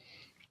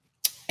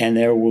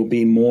there will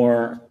be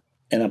more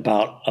in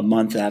about a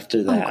month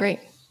after that. Oh, great.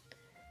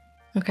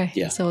 Okay.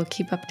 Yeah. So we'll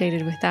keep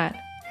updated with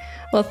that.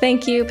 Well,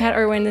 thank you, Pat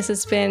Irwin. This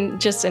has been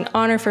just an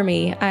honor for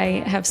me.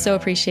 I have so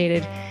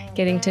appreciated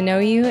getting to know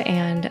you,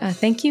 and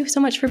thank you so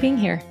much for being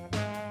here.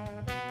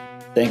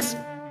 Thanks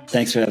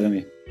for having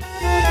me.